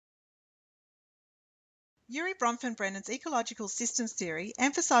Yuri Bronfenbrennan's ecological systems theory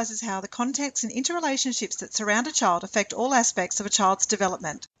emphasises how the context and interrelationships that surround a child affect all aspects of a child's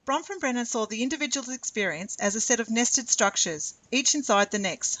development. Bronfenbrennan saw the individual's experience as a set of nested structures, each inside the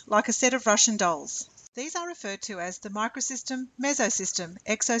next, like a set of Russian dolls. These are referred to as the microsystem, mesosystem,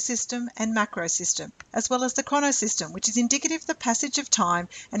 exosystem, and macrosystem, as well as the chronosystem, which is indicative of the passage of time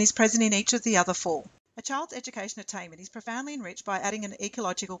and is present in each of the other four. A child's education attainment is profoundly enriched by adding an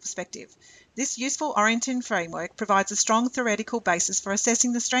ecological perspective. This useful orienting framework provides a strong theoretical basis for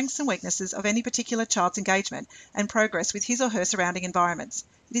assessing the strengths and weaknesses of any particular child's engagement and progress with his or her surrounding environments.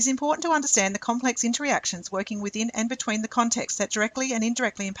 It is important to understand the complex interreactions working within and between the contexts that directly and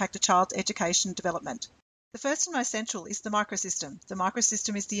indirectly impact a child's education development. The first and most central is the microsystem. The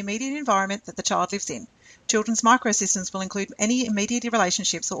microsystem is the immediate environment that the child lives in. Children's microsystems will include any immediate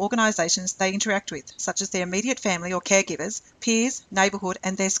relationships or organisations they interact with, such as their immediate family or caregivers, peers, neighbourhood,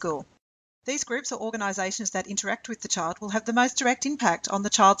 and their school. These groups or organisations that interact with the child will have the most direct impact on the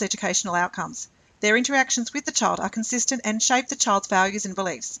child's educational outcomes. Their interactions with the child are consistent and shape the child's values and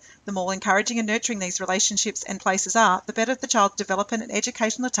beliefs. The more encouraging and nurturing these relationships and places are, the better the child's development and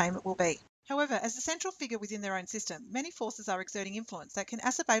educational attainment will be. However, as a central figure within their own system, many forces are exerting influence that can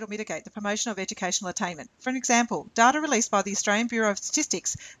exacerbate or mitigate the promotion of educational attainment. For example, data released by the Australian Bureau of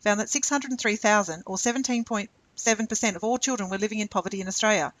Statistics found that 603,000, or 17.7% of all children were living in poverty in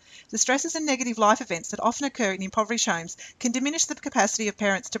Australia. The stresses and negative life events that often occur in impoverished homes can diminish the capacity of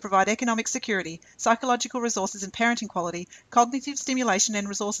parents to provide economic security, psychological resources and parenting quality, cognitive stimulation and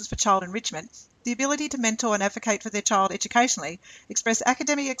resources for child enrichment, the ability to mentor and advocate for their child educationally, express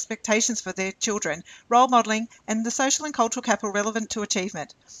academic expectations for their children, role modelling, and the social and cultural capital relevant to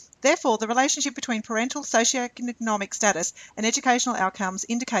achievement. Therefore, the relationship between parental socioeconomic status and educational outcomes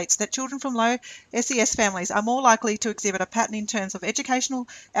indicates that children from low SES families are more likely to exhibit a pattern in terms of educational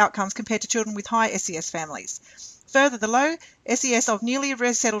outcomes compared to children with high SES families. Further, the low SES of newly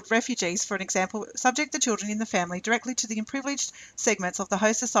resettled refugees, for example, subject the children in the family directly to the privileged segments of the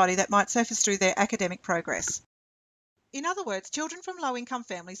host society that might surface through their academic progress. In other words, children from low-income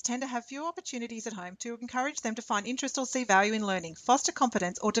families tend to have fewer opportunities at home to encourage them to find interest or see value in learning, foster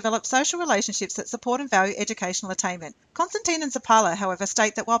competence, or develop social relationships that support and value educational attainment. Constantine and Zapala, however,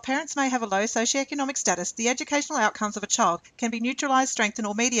 state that while parents may have a low socioeconomic status, the educational outcomes of a child can be neutralised, strengthened,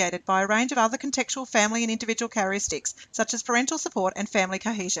 or mediated by a range of other contextual family and individual characteristics, such as parental support and family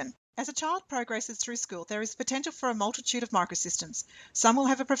cohesion. As a child progresses through school, there is potential for a multitude of microsystems. Some will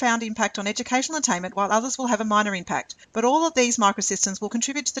have a profound impact on educational attainment, while others will have a minor impact. But all of these microsystems will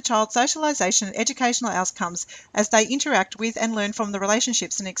contribute to the child's socialisation and educational outcomes as they interact with and learn from the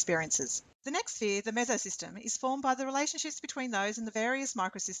relationships and experiences. The next sphere, the mesosystem, is formed by the relationships between those and the various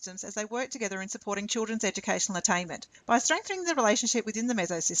microsystems as they work together in supporting children's educational attainment. By strengthening the relationship within the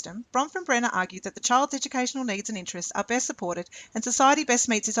mesosystem, Bronfenbrenner argued that the child's educational needs and interests are best supported and society best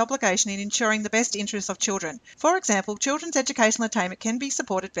meets its obligation in ensuring the best interests of children. For example, children's educational attainment can be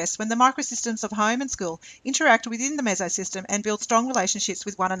supported best when the microsystems of home and school interact within the mesosystem and build strong relationships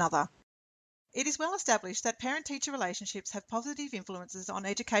with one another. It is well established that parent-teacher relationships have positive influences on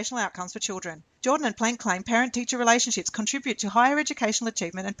educational outcomes for children. Jordan and Plank claim parent-teacher relationships contribute to higher educational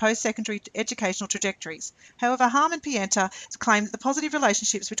achievement and post-secondary educational trajectories. However, Harm and Pienta claim that the positive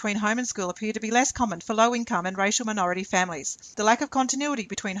relationships between home and school appear to be less common for low-income and racial minority families. The lack of continuity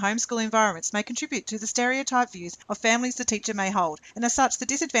between home-school environments may contribute to the stereotyped views of families the teacher may hold, and as such, the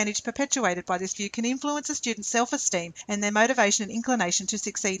disadvantage perpetuated by this view can influence a student's self-esteem and their motivation and inclination to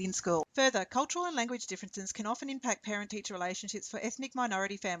succeed in school. Further, cultural and language differences can often impact parent-teacher relationships for ethnic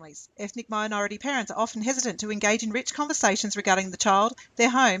minority families. Ethnic minority parents are often hesitant to engage in rich conversations regarding the child,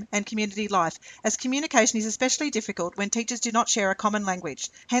 their home, and community life, as communication is especially difficult when teachers do not share a common language.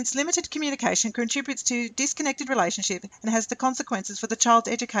 Hence, limited communication contributes to disconnected relationship and has the consequences for the child's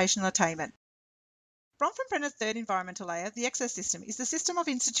educational attainment. Bronfenbrenner's third environmental layer, the exosystem, is the system of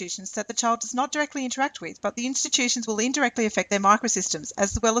institutions that the child does not directly interact with, but the institutions will indirectly affect their microsystems,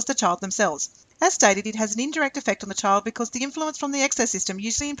 as well as the child themselves. As stated, it has an indirect effect on the child because the influence from the exosystem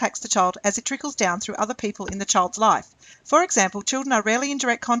usually impacts the child as it trickles down through other people in the child's life. For example, children are rarely in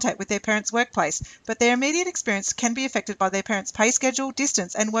direct contact with their parents' workplace, but their immediate experience can be affected by their parents' pay schedule,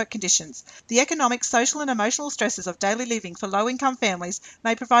 distance, and work conditions. The economic, social, and emotional stresses of daily living for low-income families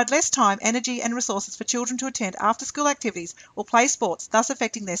may provide less time, energy, and resources for children to attend after-school activities or play sports, thus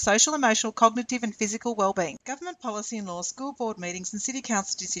affecting their social, emotional, cognitive, and physical well-being. Government policy and law, school board meetings, and city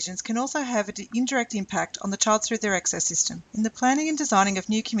council decisions can also have an indirect impact on the child through their exosystem. In the planning and designing of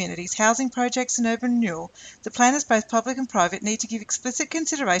new communities, housing projects, and urban renewal, the planners, both public and private, need to give explicit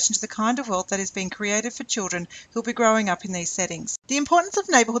consideration to the kind of world that is being created for children who will be growing up in these settings. The importance of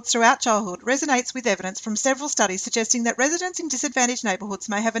neighbourhoods throughout childhood resonates with evidence from several studies suggesting that residents in disadvantaged neighbourhoods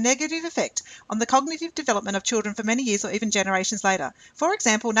may have a negative effect on the cognitive development of children for many years or even generations later. For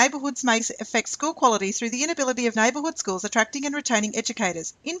example, neighbourhoods may affect school quality through the inability of neighbourhood schools attracting and retaining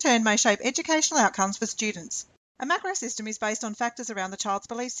educators, in turn may shape educational outcomes for students. A macro system is based on factors around the child's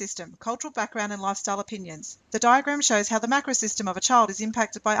belief system, cultural background and lifestyle opinions. The diagram shows how the macro system of a child is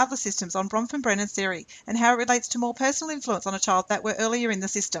impacted by other systems on Bronfenbrennan's theory and how it relates to more personal influence on a child that were earlier in the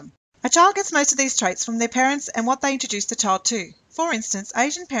system. A child gets most of these traits from their parents and what they introduce the child to. For instance,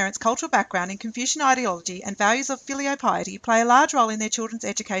 Asian parents' cultural background in Confucian ideology and values of filial piety play a large role in their children's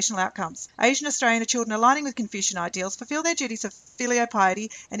educational outcomes. Asian Australian children aligning with Confucian ideals fulfil their duties of filial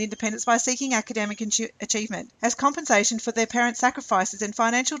piety and independence by seeking academic achievement as compensation for their parents' sacrifices and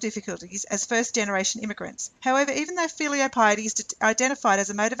financial difficulties as first-generation immigrants. However, even though filial piety is identified as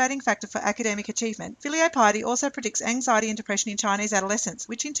a motivating factor for academic achievement, filial piety also predicts anxiety and depression in Chinese adolescents,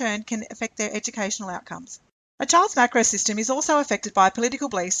 which in turn can affect their educational outcomes. A child's macro system is also affected by political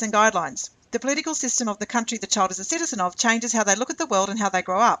beliefs and guidelines. The political system of the country the child is a citizen of changes how they look at the world and how they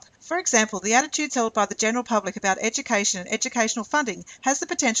grow up. For example, the attitudes held by the general public about education and educational funding has the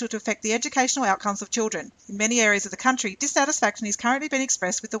potential to affect the educational outcomes of children. In many areas of the country, dissatisfaction is currently being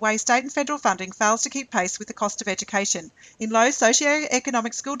expressed with the way state and federal funding fails to keep pace with the cost of education. In low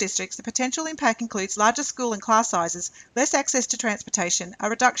socio-economic school districts, the potential impact includes larger school and class sizes, less access to transportation, a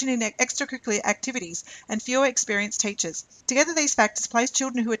reduction in extracurricular activities, and fewer experienced teachers. Together, these factors place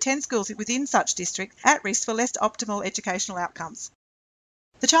children who attend schools within such district at risk for less optimal educational outcomes.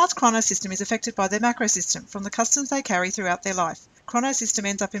 The child's chronosystem is affected by their macrosystem from the customs they carry throughout their life. Chronosystem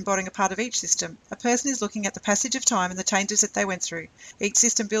ends up embodying a part of each system. A person is looking at the passage of time and the changes that they went through. Each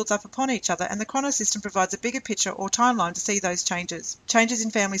system builds up upon each other, and the chronosystem provides a bigger picture or timeline to see those changes. Changes in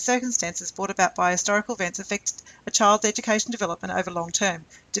family circumstances brought about by historical events affect a child's education development over long term.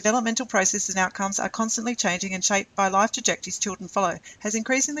 Developmental processes and outcomes are constantly changing and shaped by life trajectories children follow, has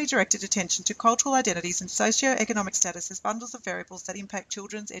increasingly directed attention to cultural identities and socio-economic status as bundles of variables that impact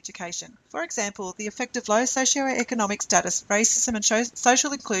children's education. For example, the effect of low socio-economic status, racism and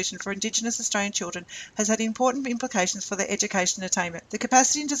social inclusion for Indigenous Australian children has had important implications for their education and attainment. The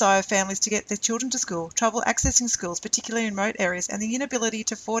capacity and desire of families to get their children to school, trouble accessing schools, particularly in remote areas, and the inability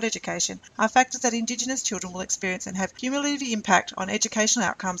to afford education are factors that Indigenous children will experience and have cumulative impact on educational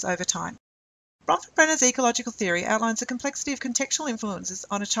outcomes over time. Bronfenbrennan's ecological theory outlines the complexity of contextual influences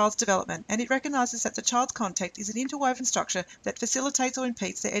on a child's development, and it recognises that the child's context is an interwoven structure that facilitates or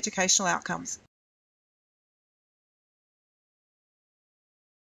impedes their educational outcomes.